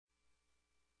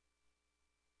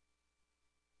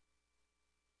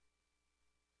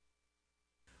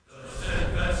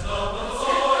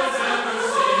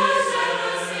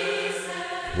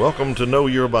Welcome to Know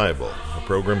Your Bible, a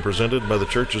program presented by the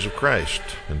Churches of Christ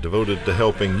and devoted to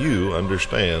helping you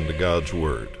understand God's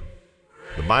Word.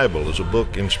 The Bible is a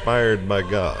book inspired by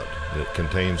God. It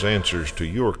contains answers to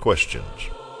your questions.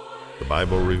 The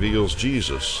Bible reveals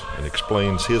Jesus and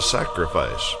explains His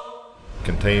sacrifice. It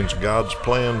contains God's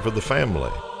plan for the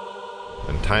family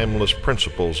and timeless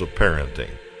principles of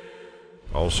parenting.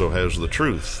 Also has the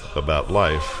truth about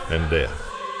life and death.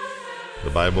 The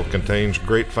Bible contains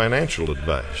great financial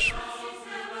advice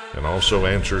and also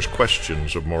answers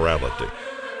questions of morality.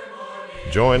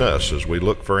 Join us as we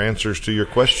look for answers to your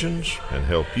questions and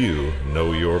help you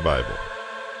know your Bible.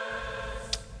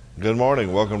 Good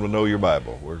morning. Welcome to Know Your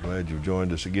Bible. We're glad you've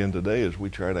joined us again today as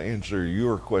we try to answer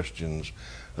your questions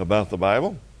about the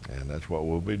Bible. And that's what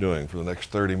we'll be doing for the next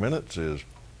 30 minutes is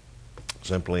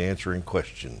simply answering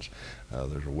questions.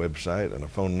 There's a website and a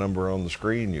phone number on the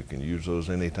screen. You can use those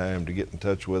anytime to get in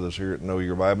touch with us here at Know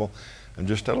Your Bible and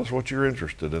just tell us what you're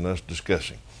interested in us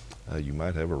discussing. You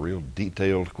might have a real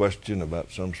detailed question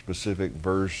about some specific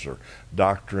verse or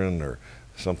doctrine or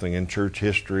something in church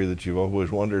history that you've always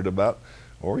wondered about,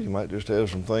 or you might just have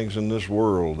some things in this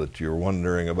world that you're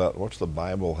wondering about. What's the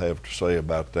Bible have to say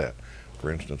about that?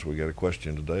 For instance, we got a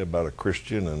question today about a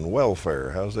Christian and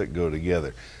welfare. How's that go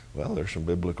together? Well, there's some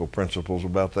biblical principles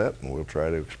about that, and we'll try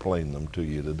to explain them to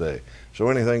you today. So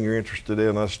anything you're interested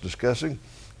in us discussing,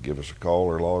 give us a call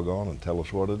or log on and tell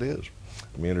us what it is.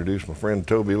 Let me introduce my friend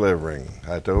Toby Levering.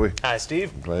 Hi, Toby. Hi,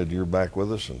 Steve. I'm glad you're back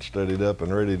with us and studied up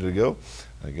and ready to go.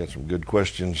 I got some good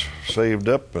questions saved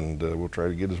up, and we'll try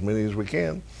to get as many as we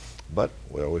can. But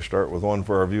we always start with one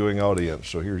for our viewing audience.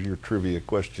 So here's your trivia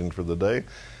question for the day.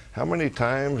 How many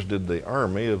times did the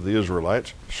army of the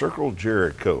Israelites circle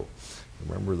Jericho?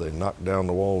 Remember, they knocked down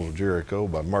the walls of Jericho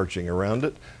by marching around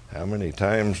it. How many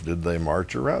times did they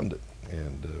march around it?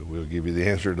 And we'll give you the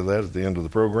answer to that at the end of the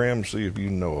program, see if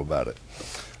you know about it.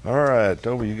 All right,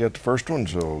 Toby, you got the first one,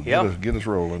 so get us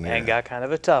rolling here. And got kind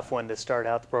of a tough one to start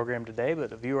out the program today,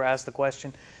 but a viewer asked the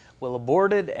question, will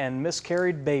aborted and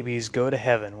miscarried babies go to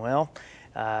heaven? Well,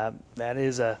 that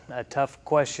is a tough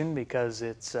question because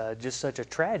it's just such a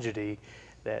tragedy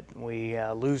that we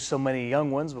lose so many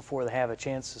young ones before they have a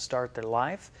chance to start their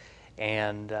life.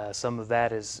 And some of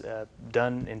that is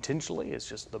done intentionally. It's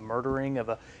just the murdering of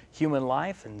a human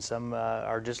life, and some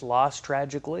are just lost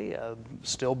tragically,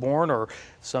 stillborn or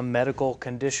some medical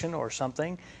condition or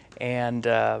something. And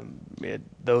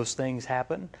those things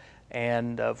happen.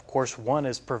 And of course, one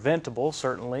is preventable,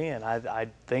 certainly, and I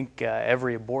think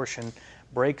every abortion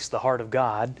breaks the heart of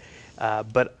God.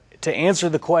 But to answer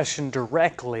the question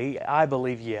directly, I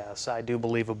believe yes. I do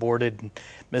believe aborted and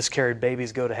miscarried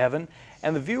babies go to heaven.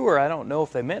 And the viewer, I don't know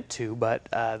if they meant to, but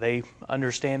they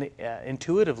understand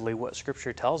intuitively what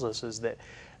Scripture tells us is that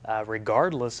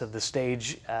regardless of the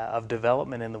stage of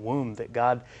development in the womb, that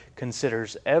God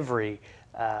considers every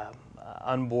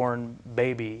unborn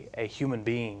baby a human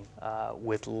being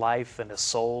with life and a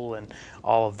soul and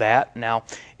all of that. Now,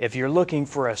 if you're looking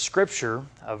for a scripture,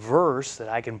 a verse that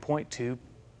I can point to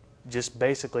just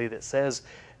basically that says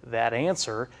that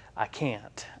answer, I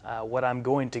can't. What I'm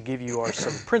going to give you are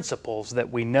some principles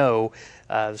that we know.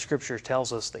 The Scripture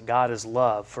tells us that God is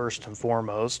love, first and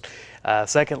foremost.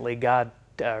 Secondly,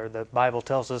 the Bible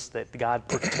tells us that God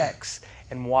protects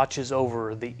and watches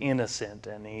over the innocent,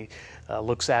 and He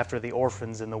looks after the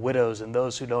orphans and the widows and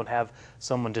those who don't have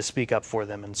someone to speak up for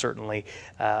them, and certainly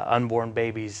unborn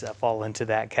babies fall into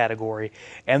that category.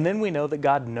 And then we know that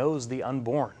God knows the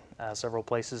unborn. Several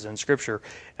places in Scripture,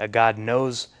 God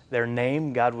knows their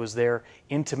name. God was there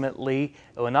intimately,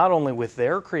 not only with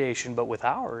their creation, but with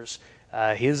ours.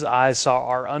 His eyes saw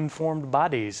our unformed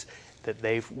bodies, that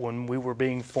when we were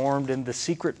being formed in the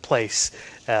secret place,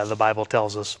 the Bible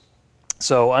tells us.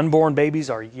 So unborn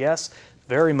babies are, yes,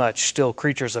 very much still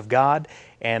creatures of God,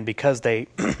 and because they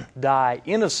die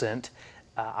innocent,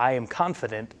 I am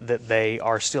confident that they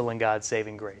are still in God's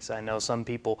saving grace. I know some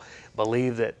people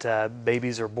believe that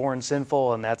babies are born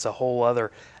sinful, and that's a whole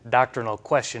other doctrinal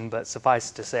question, but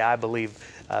suffice to say, I believe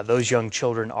those young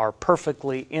children are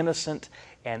perfectly innocent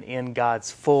and in God's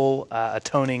full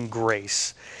atoning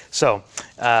grace. So,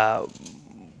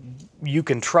 you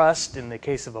can trust in the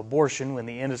case of abortion when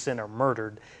the innocent are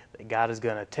murdered that God is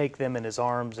going to take them in His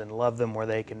arms and love them where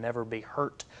they can never be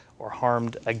hurt or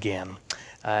harmed again.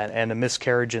 And a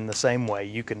miscarriage in the same way.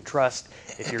 You can trust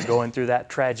if you're going through that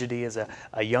tragedy as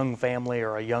a young family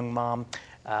or a young mom.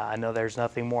 I know there's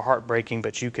nothing more heartbreaking,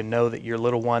 but you can know that your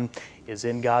little one is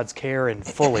in God's care and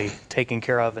fully taken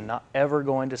care of and not ever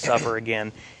going to suffer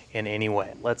again in any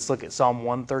way. Let's look at Psalm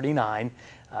 139,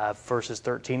 verses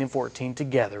 13 and 14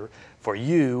 together. For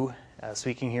you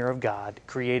speaking here of God,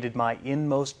 created my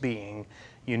inmost being.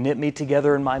 You knit me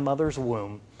together in my mother's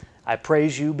womb. I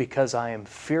praise you because I am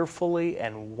fearfully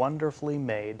and wonderfully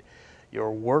made.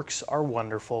 Your works are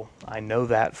wonderful. I know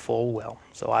that full well.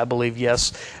 So I believe,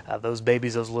 yes, those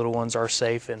babies, those little ones are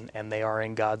safe and they are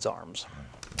in God's arms.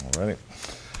 All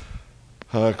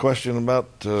right. Question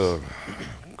about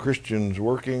Christians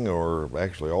working, or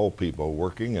actually all people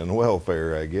working, and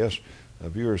welfare, I guess. A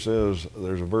viewer says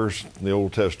there's a verse in the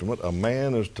Old Testament, a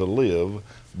man is to live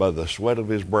by the sweat of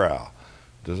his brow.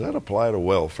 Does that apply to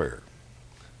welfare?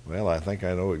 Well, I think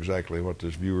I know exactly what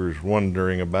this viewer is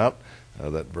wondering about.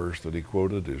 That verse that he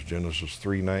quoted is Genesis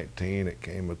 3:19. It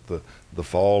came at the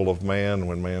fall of man,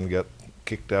 when man got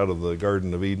kicked out of the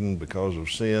Garden of Eden because of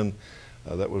sin.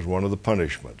 That was one of the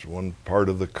punishments. One part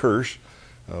of the curse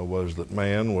was that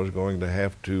man was going to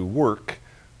have to work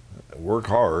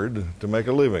hard to make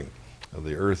a living.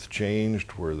 The earth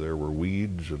changed where there were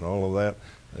weeds and all of that.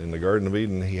 In the Garden of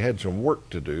Eden, he had some work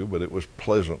to do, but it was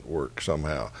pleasant work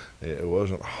somehow. It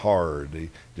wasn't hard. He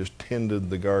just tended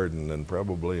the garden and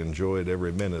probably enjoyed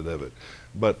every minute of it.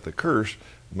 But the curse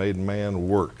made man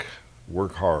work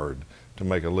hard to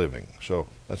make a living. So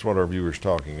that's what our viewer's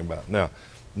talking about. Now,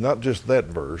 not just that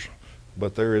verse,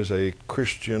 but there is a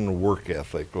Christian work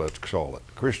ethic, let's call it.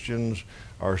 Christians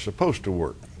are supposed to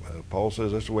work. Paul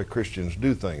says that's the way Christians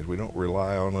do things. We don't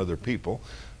rely on other people.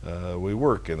 We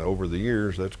work, and over the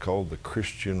years that's called the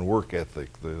Christian work ethic.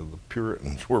 The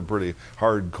Puritans were pretty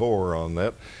hardcore on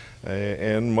that,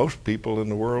 and most people in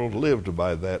the world lived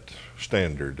by that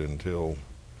standard until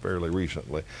fairly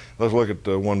recently. Let's look at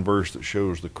one verse that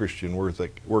shows the Christian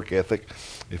work ethic,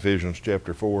 Ephesians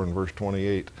chapter 4 and verse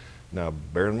 28. Now,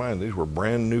 bear in mind, these were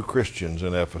brand new Christians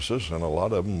in Ephesus, and a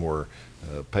lot of them were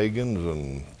pagans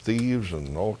and thieves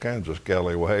and all kinds of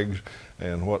scallywags.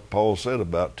 And what Paul said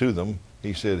about to them,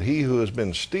 he said, he who has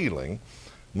been stealing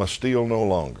must steal no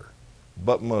longer,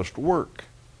 but must work,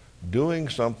 doing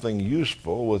something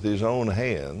useful with his own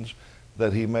hands,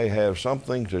 that he may have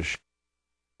something to show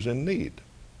who's in need.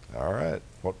 All right,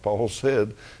 what Paul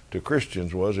said to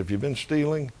Christians was, if you've been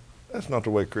stealing, that's not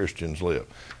the way Christians live.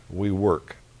 We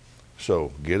work.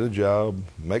 So get a job,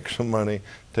 make some money,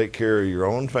 take care of your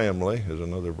own family, is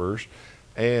another verse,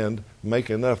 and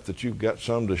make enough that you've got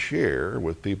some to share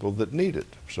with people that need it.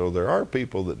 So there are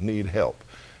people that need help.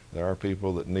 There are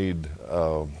people that need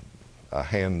a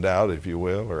handout, if you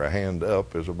will, or a hand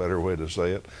up is a better way to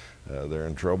say it. They're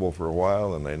in trouble for a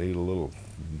while and they need a little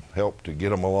help to get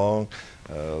them along.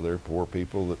 They're poor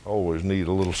people that always need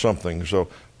a little something. So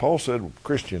Paul said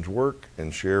Christians work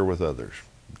and share with others.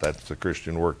 That's the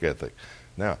Christian work ethic.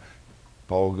 Now,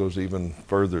 Paul goes even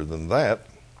further than that.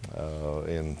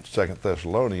 In 2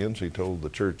 Thessalonians, he told the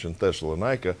church in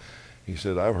Thessalonica, he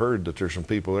said, I've heard that there's some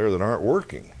people there that aren't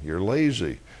working. You're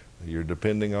lazy. You're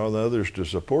depending on others to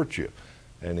support you.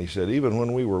 And he said, even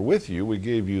when we were with you, we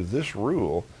gave you this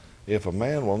rule, if a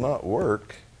man will not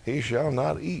work, he shall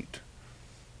not eat.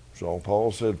 So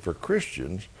Paul said, for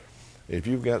Christians, if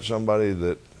you've got somebody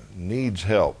that needs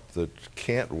help, that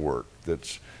can't work,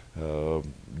 that's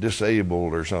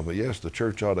disabled or something, yes, the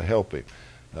church ought to help him.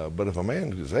 But if a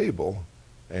man is able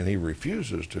and he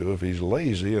refuses to, if he's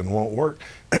lazy and won't work,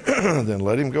 then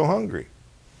let him go hungry.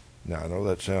 Now, I know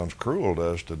that sounds cruel to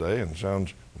us today and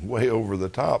sounds way over the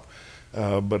top,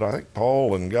 but I think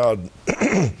Paul and God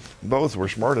both were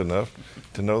smart enough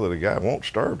to know that a guy won't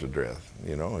starve to death.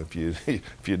 You know,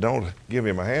 if you don't give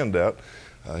him a handout,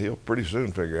 he'll pretty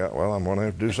soon figure out, well, I'm going to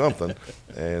have to do something,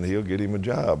 and he'll get him a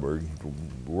job or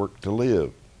work to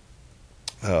live.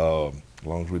 As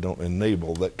long as we don't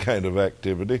enable that kind of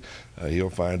activity, he'll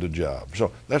find a job.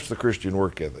 So that's the Christian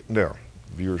work ethic. Now,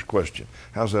 viewer's question,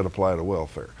 how does that apply to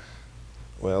welfare?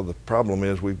 Well, the problem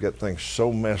is we've got things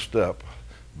so messed up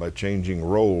by changing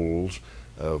roles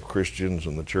of Christians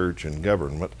and the church and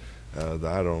government that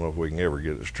I don't know if we can ever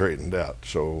get it straightened out.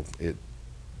 So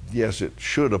yes, it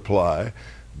should apply,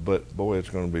 but boy,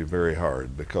 it's going to be very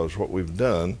hard, because what we've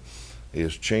done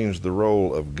is change the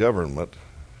role of government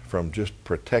from just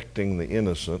protecting the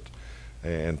innocent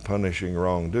and punishing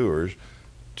wrongdoers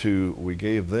to we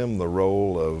gave them the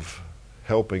role of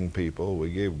helping people.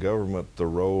 We gave government the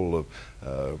role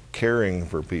of caring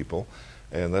for people,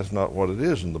 and that's not what it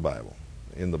is in the Bible.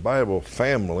 In the Bible,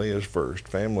 family is first.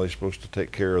 Family is supposed to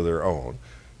take care of their own.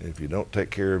 If you don't take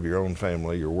care of your own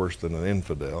family, you're worse than an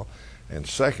infidel. And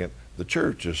second, the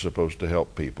church is supposed to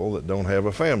help people that don't have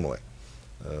a family.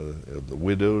 The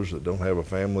widows that don't have a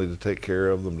family to take care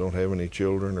of them, don't have any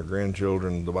children or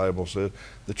grandchildren, the Bible says,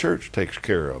 the church takes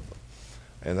care of them.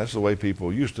 And that's the way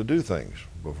people used to do things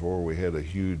before we had a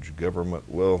huge government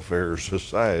welfare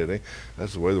society.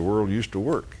 That's the way the world used to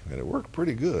work, and it worked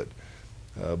pretty good.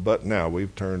 But now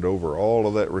we've turned over all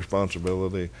of that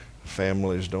responsibility.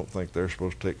 Families don't think they're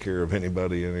supposed to take care of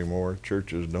anybody anymore.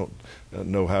 Churches don't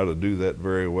know how to do that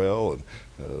very well,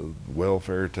 and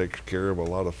welfare takes care of a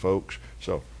lot of folks.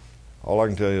 So all I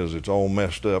can tell you is it's all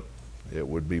messed up. It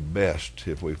would be best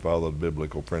if we followed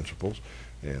biblical principles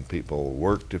and people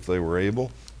worked if they were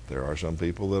able. There are some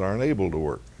people that aren't able to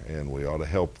work, and we ought to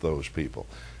help those people.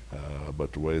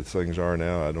 But the way things are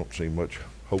now, I don't see much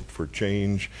hope for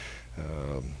change.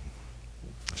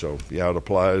 So, yeah, it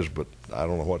applies, but I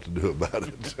don't know what to do about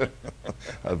it.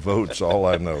 Vote's all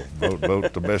I know.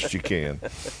 Vote the best you can.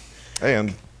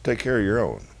 And take care of your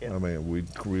own. Yep. I mean,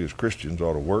 we as Christians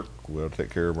ought to work. We ought to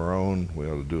take care of our own. We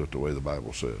ought to do it the way the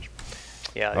Bible says.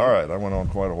 Yeah. All right, I went on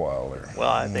quite a while there. Well,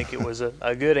 I think it was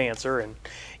a good answer. And,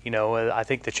 I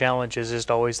think the challenge is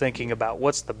just always thinking about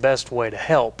what's the best way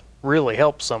to really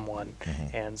help someone.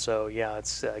 Mm-hmm. And so, yeah,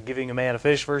 it's giving a man a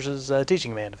fish versus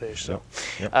teaching a man to fish. So,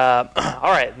 yep.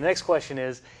 All right, the next question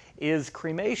is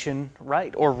cremation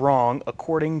right or wrong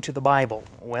according to the Bible?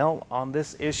 Well, on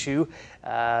this issue,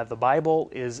 the Bible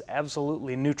is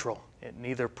absolutely neutral. It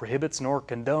neither prohibits nor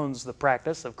condones the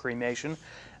practice of cremation.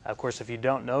 Of course, if you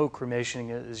don't know, cremation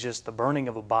is just the burning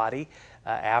of a body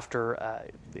after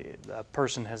a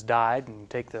person has died, and you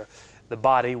take the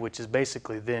body, which is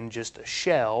basically then just a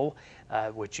shell,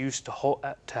 which used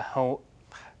to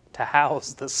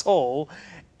house the soul,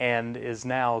 and is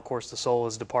now, of course, the soul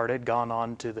has departed, gone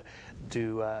on to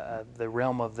the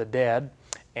realm of the dead,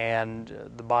 and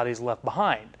the body's left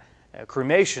behind.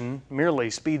 Cremation merely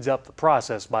speeds up the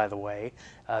process, by the way.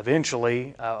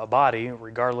 Eventually, a body,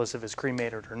 regardless if it's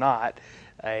cremated or not,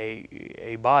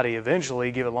 a body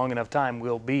eventually, give it long enough time,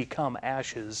 will become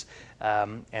ashes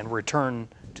and return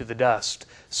to the dust.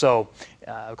 So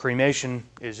cremation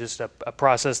is just a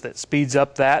process that speeds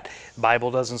up that. The Bible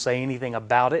doesn't say anything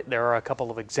about it. There are a couple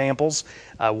of examples.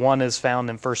 One is found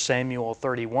in 1 Samuel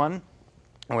 31,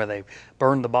 where they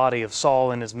burned the body of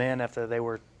Saul and his men after they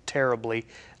were terribly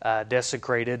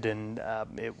desecrated, and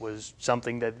it was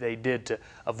something that they did to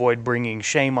avoid bringing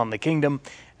shame on the kingdom,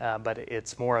 but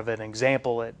it's more of an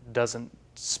example. It doesn't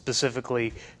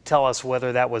specifically tell us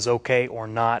whether that was okay or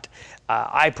not.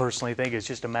 I personally think it's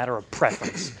just a matter of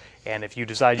preference, and if you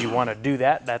decide you want to do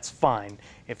that, that's fine.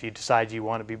 If you decide you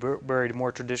want to be buried a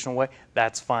more traditional way,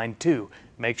 that's fine too.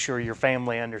 Make sure your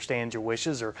family understands your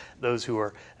wishes, or those who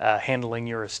are handling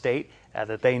your estate,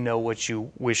 that they know what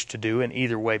you wish to do, and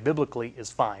either way biblically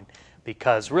is fine,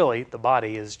 because really the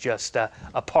body is just a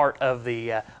part of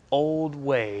the old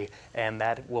way, and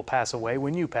that will pass away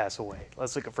when you pass away.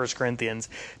 Let's look at 1 Corinthians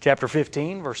chapter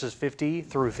 15, verses 50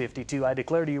 through 52. I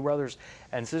declare to you, brothers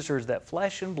and sisters, that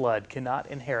flesh and blood cannot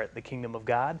inherit the kingdom of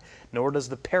God, nor does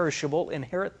the perishable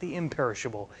inherit the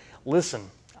imperishable.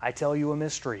 Listen, I tell you a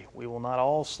mystery. We will not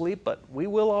all sleep, but we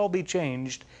will all be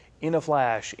changed in a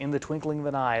flash, in the twinkling of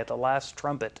an eye, at the last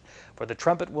trumpet. For the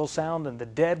trumpet will sound, and the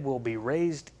dead will be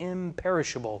raised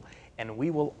imperishable, and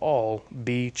we will all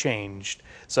be changed.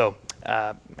 So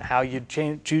how you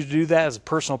choose to do that is a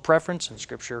personal preference, and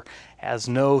Scripture has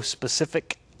no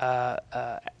specific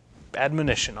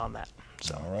admonition on that.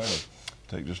 So. All right.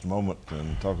 Take just a moment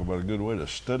and talk about a good way to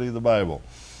study the Bible.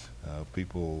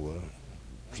 People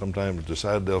sometimes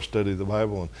decide they'll study the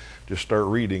Bible and just start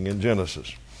reading in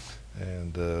Genesis.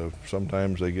 And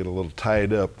sometimes they get a little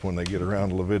tied up when they get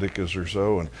around Leviticus or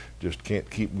so and just can't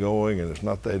keep going, and it's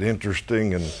not that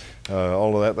interesting, and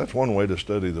all of that. That's one way to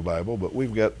study the Bible, but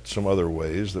we've got some other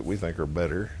ways that we think are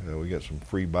better. We got some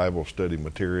free Bible study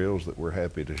materials that we're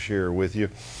happy to share with you.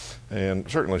 And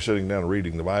certainly sitting down and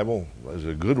reading the Bible is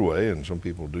a good way, and some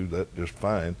people do that just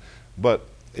fine. But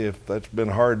if that's been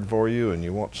hard for you and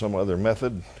you want some other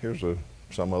method, here's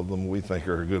some of them we think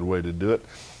are a good way to do it.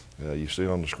 You see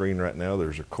on the screen right now,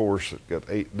 there's a course that's got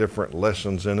 8 different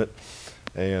lessons in it.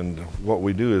 And what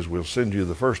we do is we'll send you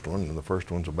the first one, and the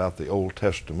first one's about the Old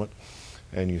Testament.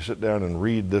 And you sit down and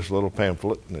read this little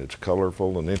pamphlet, and it's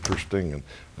colorful and interesting and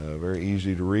very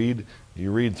easy to read.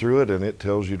 You read through it, and it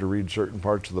tells you to read certain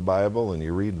parts of the Bible, and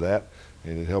you read that,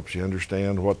 and it helps you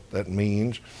understand what that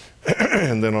means.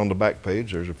 And then on the back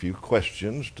page, there's a few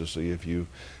questions to see if you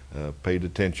paid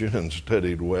attention and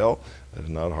studied well. It's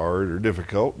not hard or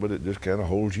difficult, but it just kind of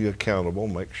holds you accountable.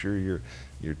 Make sure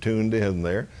you're tuned in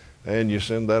there, and you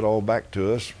send that all back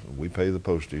to us. We pay the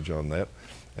postage on that,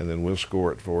 and then we'll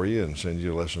score it for you and send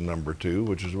you lesson number 2,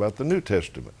 which is about the New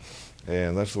Testament.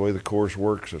 And that's the way the course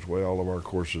works. That's the way all of our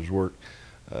courses work.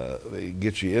 They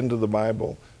get you into the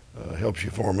Bible, helps you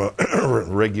form a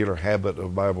regular habit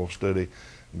of Bible study.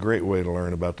 Great way to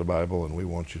learn about the Bible, and we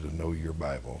want you to know your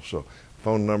Bible. So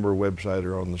phone number, website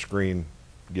are on the screen.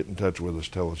 Get in touch with us.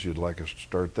 Tell us you'd like us to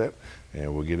start that,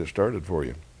 and we'll get it started for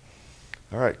you.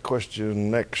 All right, question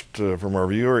next from our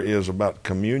viewer is about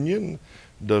communion.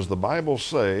 Does the Bible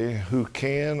say who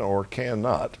can or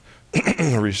cannot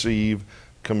receive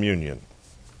communion?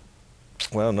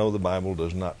 Well, no, the Bible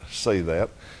does not say that,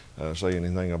 say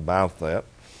anything about that.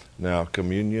 Now,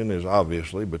 communion is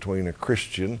obviously between a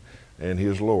Christian and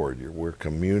his Lord. We're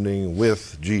communing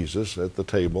with Jesus at the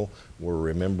table. We're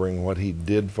remembering what he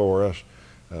did for us.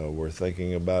 We're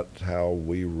thinking about how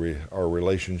our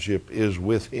relationship is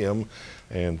with him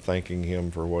and thanking him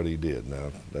for what he did.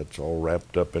 Now, that's all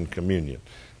wrapped up in communion.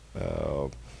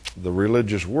 The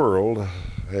religious world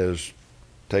has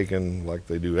taken, like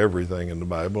they do everything in the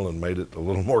Bible, and made it a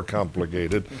little more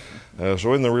complicated.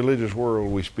 So in the religious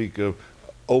world, we speak of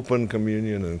open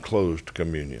communion and closed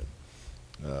communion.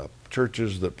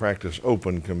 Churches that practice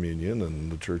open communion, and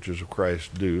the churches of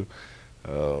Christ do,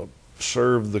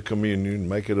 serve the communion,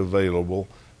 make it available,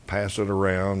 pass it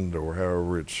around, or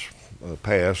however it's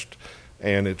passed,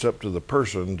 and it's up to the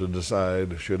person to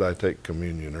decide, should I take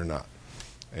communion or not?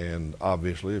 And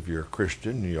obviously, if you're a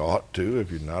Christian, you ought to.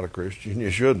 If you're not a Christian, you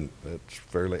shouldn't. That's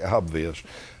fairly obvious.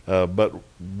 But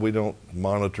we don't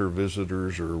monitor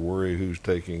visitors or worry who's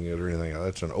taking it or anything.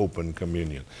 That's an open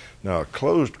communion. Now, a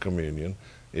closed communion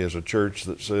is a church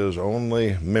that says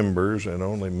only members, and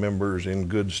only members in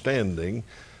good standing,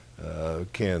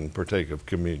 can partake of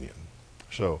communion.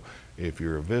 So if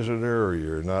you're a visitor, or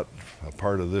you're not a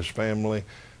part of this family,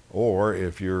 or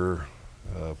if you're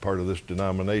part of this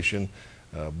denomination,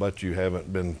 but you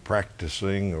haven't been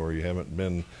practicing, or you haven't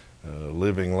been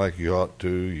living like you ought to,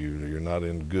 you're not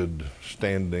in good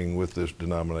standing with this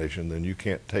denomination, then you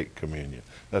can't take communion.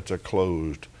 That's a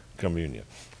closed communion.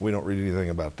 We don't read anything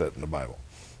about that in the Bible.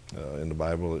 In the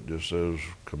Bible, it just says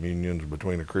communion's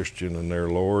between a Christian and their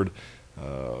Lord.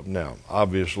 Now,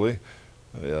 obviously,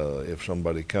 if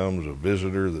somebody comes, a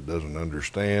visitor that doesn't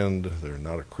understand, they're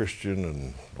not a Christian,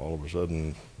 and all of a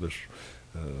sudden this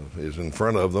is in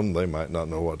front of them, they might not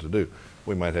know what to do.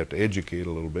 We might have to educate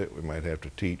a little bit. We might have to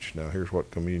teach. Now, here's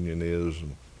what communion is,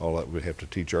 and all that. We have to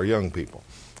teach our young people.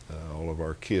 All of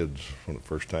our kids, when the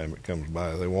first time it comes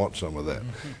by, they want some of that.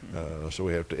 So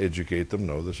we have to educate them.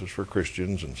 No, this is for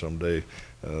Christians, and someday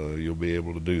you'll be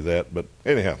able to do that. But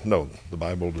anyhow, no, the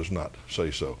Bible does not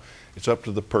say so. It's up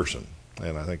to the person.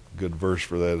 And I think a good verse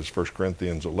for that is 1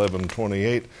 Corinthians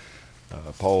 11:28.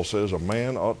 Paul says, a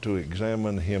man ought to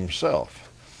examine himself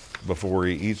before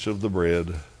he eats of the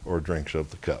bread or drinks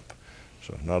of the cup.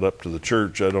 So not up to the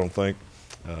church, I don't think.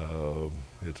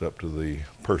 It's up to the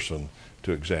person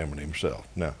to examine himself.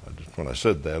 Now, when I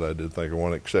said that, I did think of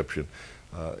one exception.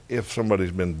 If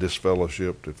somebody's been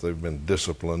disfellowshipped, if they've been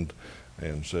disciplined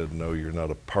and said, no, you're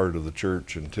not a part of the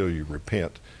church until you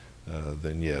repent,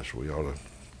 then yes, we ought to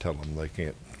tell them they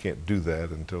can't do that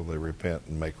until they repent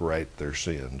and make right their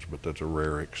sins, but that's a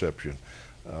rare exception.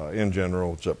 In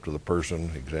general, it's up to the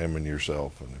person. Examine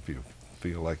yourself, and if you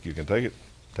feel like you can take it,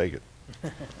 take it.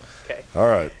 Okay. All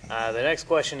right. The next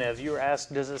question, as you were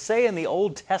asked, does it say in the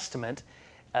Old Testament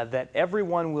that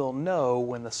everyone will know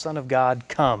when the Son of God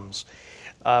comes?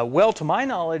 Well, to my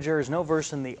knowledge, there is no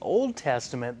verse in the Old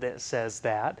Testament that says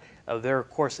that. There, of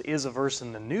course, is a verse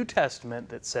in the New Testament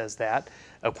that says that.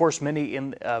 Of course, many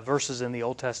verses in the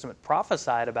Old Testament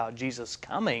prophesied about Jesus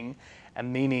coming,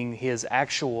 and meaning his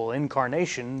actual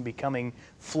incarnation, becoming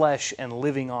flesh and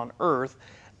living on earth.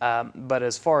 But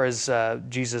as far as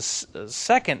Jesus'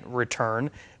 second return,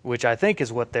 which I think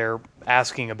is what they're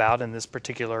asking about in this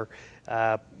particular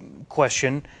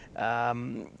question,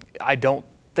 I don't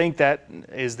think that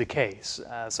is the case.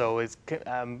 So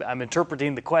I'm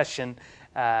interpreting the question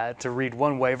to read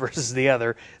one way versus the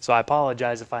other, so I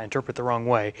apologize if I interpret the wrong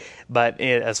way. But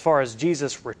as far as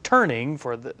Jesus returning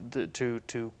for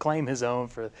to claim his own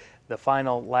for the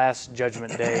final last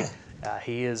judgment day,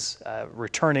 he is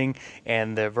returning,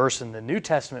 and the verse in the New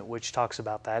Testament which talks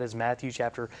about that is Matthew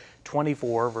chapter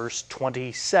 24, verse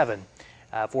 27.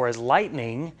 For as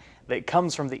lightning that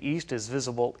comes from the east is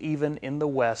visible even in the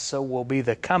west, so will be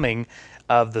the coming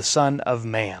of the Son of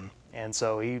Man. And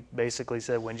so he basically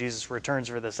said when Jesus returns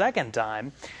for the second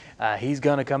time, he's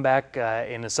going to come back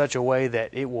in such a way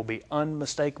that it will be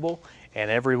unmistakable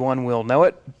and everyone will know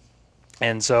it.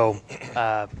 And so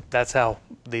that's how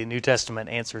the New Testament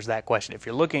answers that question. If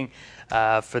you're looking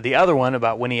for the other one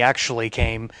about when he actually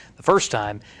came the first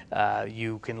time,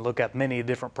 you can look up many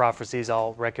different prophecies.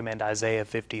 I'll recommend Isaiah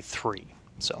 53.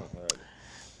 So,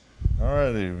 All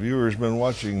right, the viewer's been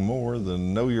watching more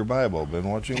than Know Your Bible, been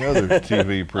watching other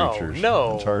TV preachers. Oh,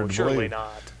 no, it's hard to surely believe.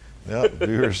 not. Yeah, the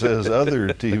viewer says other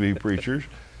TV preachers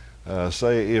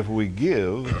say if we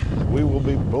give, we will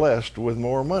be blessed with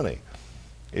more money.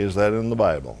 Is that in the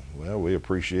Bible? Well, we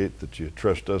appreciate that you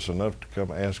trust us enough to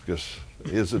come ask us,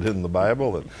 is it in the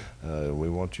Bible? And we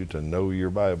want you to know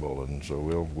your Bible, and so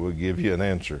we'll give you an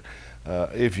answer.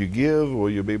 If you give,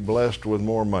 will you be blessed with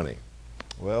more money?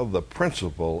 Well, the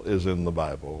principle is in the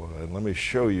Bible, and let me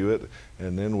show you it,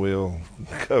 and then we'll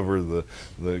cover the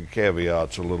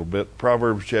caveats a little bit.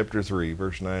 Proverbs chapter 3,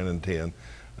 verse 9 and 10.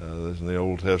 This is in the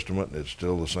Old Testament, and it's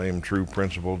still the same true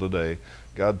principle today.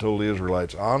 God told the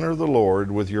Israelites, honor the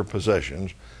Lord with your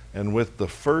possessions and with the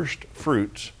first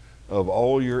fruits of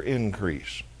all your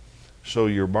increase. So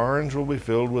your barns will be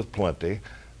filled with plenty,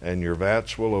 and your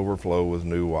vats will overflow with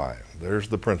new wine. There's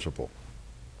the principle.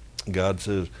 God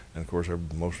says, and of course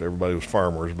most everybody was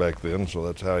farmers back then, so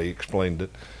that's how he explained it.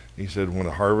 He said when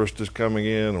the harvest is coming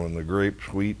in, when the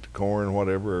grapes, wheat, corn,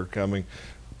 whatever are coming,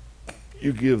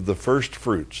 you give the first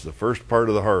fruits, the first part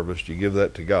of the harvest, you give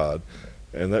that to God,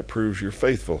 and that proves you're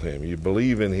faithful to him. You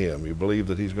believe in him. You believe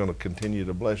that he's going to continue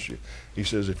to bless you. He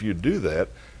says if you do that,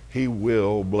 he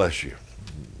will bless you.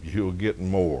 You'll get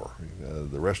more.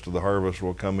 The rest of the harvest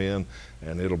will come in,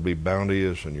 and it'll be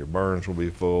bounteous, and your barns will be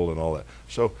full and all that.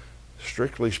 So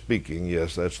strictly speaking,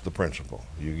 yes, that's the principle.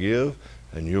 You give,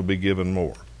 and you'll be given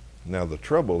more. Now, the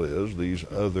trouble is these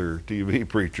other TV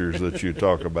preachers that you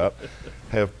talk about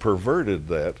have perverted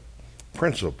that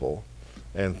principle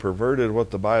and perverted what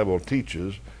the Bible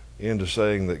teaches into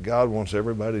saying that God wants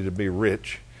everybody to be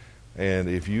rich, and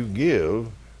if you give,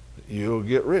 you'll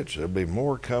get rich. There'll be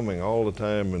more coming all the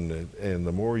time, and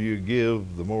the more you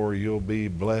give, the more you'll be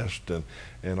blessed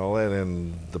and all that.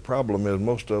 And the problem is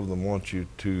most of them want you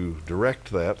to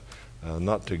direct that,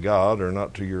 not to God or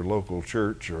not to your local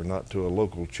church or not to a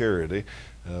local charity,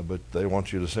 but they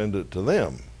want you to send it to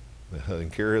them.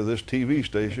 And carry this TV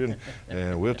station,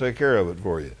 and we'll take care of it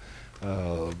for you.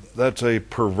 That's a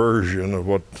perversion of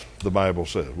what the Bible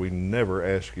says. We never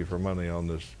ask you for money on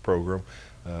this program.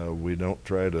 We don't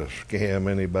try to scam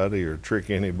anybody or trick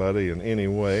anybody in any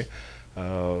way.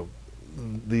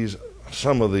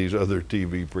 Some of these other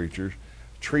TV preachers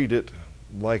treat it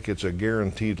like it's a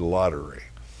guaranteed lottery.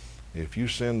 If you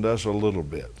send us a little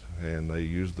bit, and they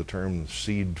use the term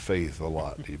seed faith a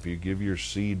lot, if you give your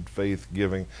seed faith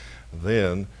giving,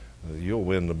 then you'll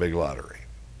win the big lottery.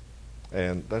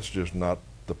 And that's just not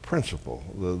the principle.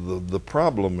 The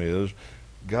problem is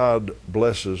God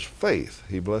blesses faith.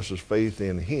 He blesses faith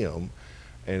in him,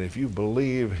 and if you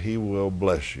believe he will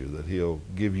bless you, that he'll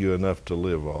give you enough to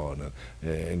live on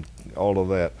and all of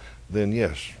that, then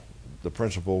yes, the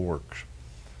principle works.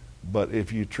 But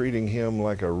if you're treating him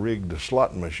like a rigged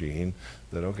slot machine,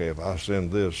 that okay, if I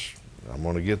send this, I'm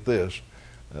going to get this,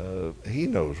 he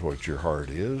knows what your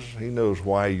heart is. He knows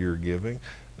why you're giving.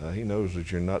 He knows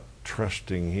that you're not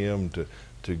trusting him to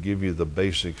give you the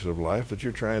basics of life, that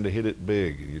you're trying to hit it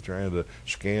big. You're trying to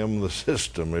scam the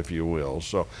system, if you will.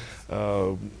 So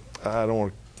I don't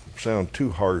want to sound too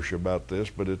harsh about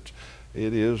this, but it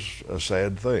is a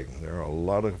sad thing. There are a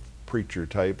lot of preacher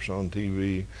types on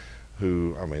TV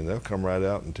who, I mean, they'll come right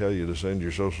out and tell you to send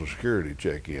your Social Security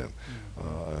check in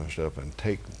and stuff, and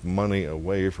take money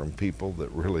away from people that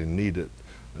really need it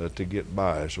to get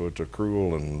by. So it's a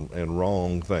cruel and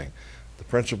wrong thing. The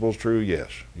principle's true, yes.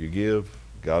 You give,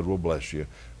 God will bless you,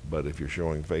 but if you're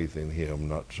showing faith in him,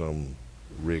 not some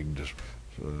rigged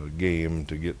game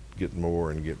to get more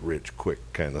and get rich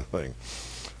quick kind of thing.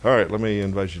 All right, let me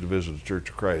invite you to visit a Church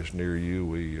of Christ near you.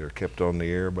 We are kept on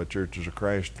the air by Churches of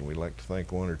Christ, and we like to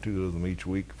thank one or two of them each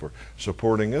week for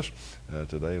supporting us.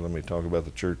 Today, let me talk about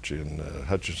the church in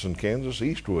Hutchinson, Kansas,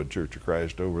 Eastwood Church of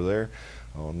Christ over there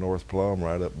on North Plum,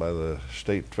 right up by the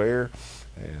State Fair.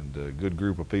 And a good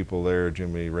group of people there.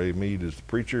 Jimmy Ray Mead is the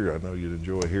preacher. I know you'd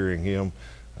enjoy hearing him.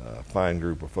 Fine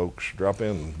group of folks. Drop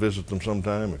in and visit them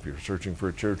sometime. If you're searching for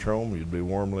a church home, you'd be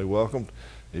warmly welcomed.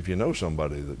 If you know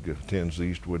somebody that attends the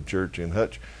Eastwood Church in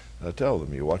Hutch, tell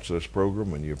them you watch this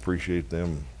program and you appreciate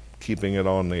them keeping it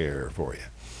on the air for you.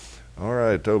 All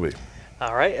right, Toby.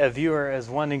 All right, a viewer is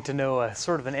wanting to know a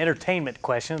sort of an entertainment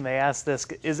question. They ask this: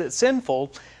 is it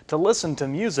sinful to listen to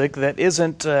music that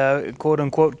isn't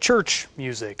quote-unquote church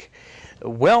music?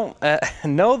 Well,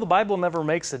 no, the Bible never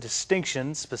makes a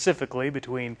distinction specifically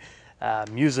between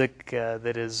music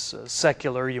that is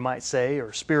secular, you might say,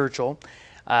 or spiritual.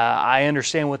 I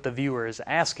understand what the viewer is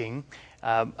asking.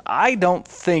 I don't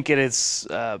think it is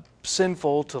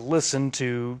sinful to listen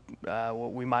to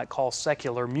what we might call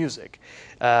secular music.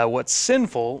 What's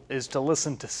sinful is to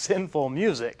listen to sinful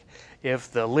music.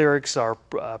 if the lyrics are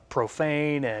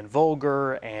profane and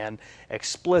vulgar and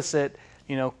explicit,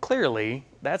 clearly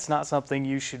that's not something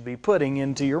you should be putting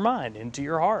into your mind, into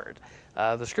your heart.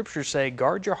 The scriptures say,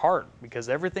 guard your heart, because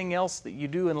everything else that you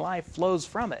do in life flows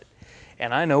from it.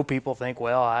 And I know people think,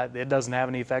 well, it doesn't have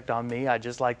any effect on me. I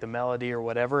just like the melody or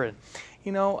whatever. And,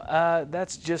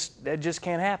 that just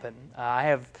can't happen. I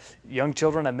have young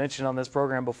children I mentioned on this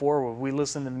program before where we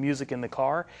listen to the music in the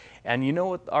car. And you know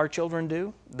what our children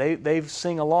do? They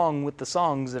sing along with the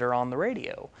songs that are on the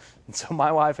radio. And so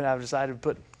my wife and I have decided to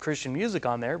put Christian music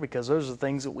on there because those are the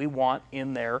things that we want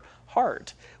in their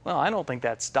heart. Well, I don't think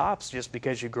that stops just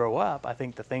because you grow up. I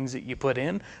think the things that you put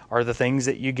in are the things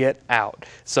that you get out.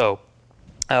 So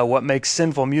what makes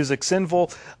sinful music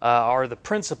sinful are the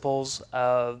principles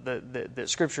that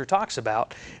Scripture talks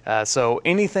about. So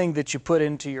anything that you put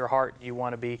into your heart, you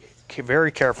want to be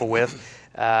very careful with.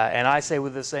 And I say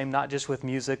with the same, not just with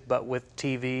music, but with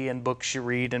TV and books you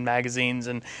read and magazines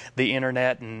and the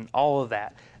internet and all of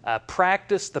that.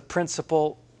 Practice the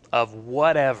principle of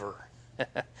whatever.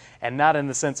 And not in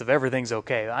the sense of everything's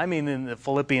okay. I mean in the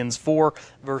Philippians 4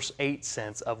 verse 8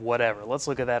 sense of whatever. Let's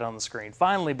look at that on the screen.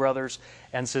 Finally, brothers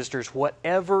and sisters,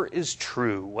 whatever is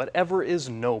true, whatever is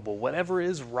noble, whatever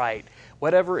is right,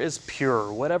 whatever is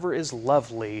pure, whatever is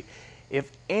lovely,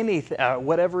 if anything,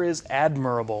 whatever is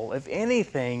admirable, if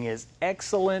anything is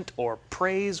excellent or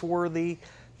praiseworthy,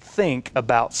 think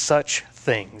about such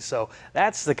things. So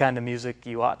that's the kind of music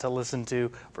you ought to listen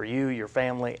to for you, your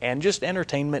family, and just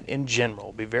entertainment in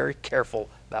general. Be very careful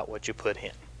about what you put in.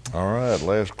 All right,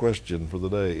 last question for the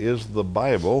day. Is the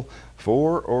Bible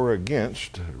for or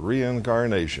against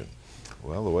reincarnation?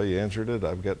 Well, the way you answered it,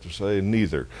 I've got to say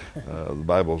neither. The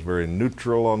Bible is very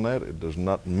neutral on that. It does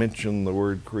not mention the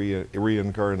word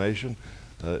reincarnation.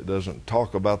 It doesn't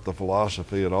talk about the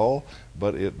philosophy at all,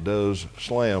 but it does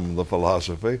slam the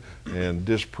philosophy and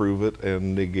disprove it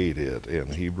and negate it. In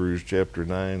Hebrews chapter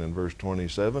 9 and verse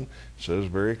 27, it says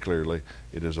very clearly,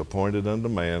 it is appointed unto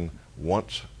man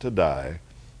once to die,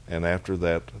 and after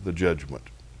that the judgment.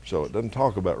 So it doesn't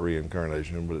talk about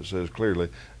reincarnation, but it says clearly,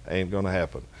 ain't going to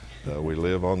happen. We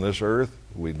live on this earth,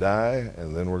 we die,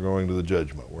 and then we're going to the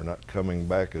judgment. We're not coming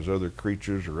back as other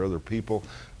creatures or other people.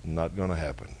 Not going to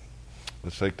happen.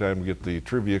 Let's take time to get the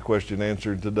trivia question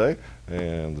answered today.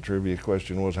 And the trivia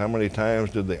question was, how many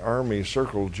times did the army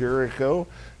circle Jericho?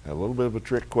 A little bit of a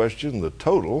trick question. The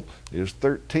total is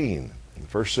 13. The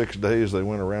first 6 days they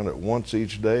went around it once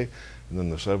each day, and then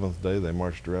the seventh day they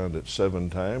marched around it 7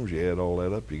 times. You add all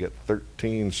that up, you get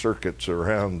 13 circuits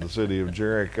around the city of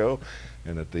Jericho.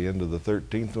 And at the end of the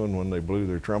 13th one, when they blew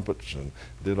their trumpets and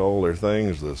did all their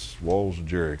things, the walls of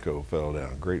Jericho fell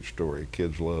down. Great story.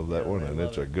 Kids love that one, and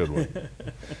it's a good one.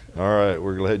 All right,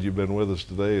 we're glad you've been with us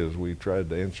today as we tried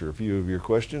to answer a few of your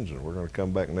questions, and we're going to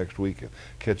come back next week and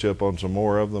catch up on some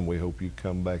more of them. We hope you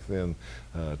come back then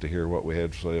to hear what we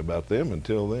had to say about them.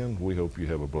 Until then, we hope you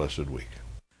have a blessed week.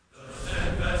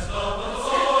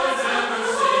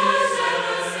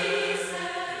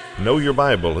 Know Your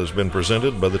Bible has been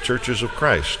presented by the Churches of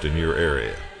Christ in your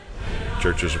area.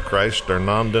 Churches of Christ are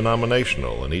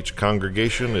non-denominational, and each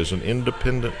congregation is an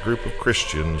independent group of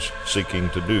Christians seeking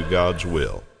to do God's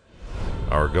will.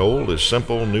 Our goal is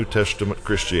simple New Testament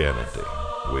Christianity.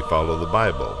 We follow the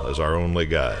Bible as our only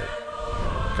guide.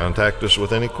 Contact us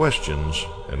with any questions,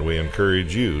 and we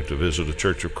encourage you to visit a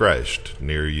Church of Christ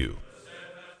near you.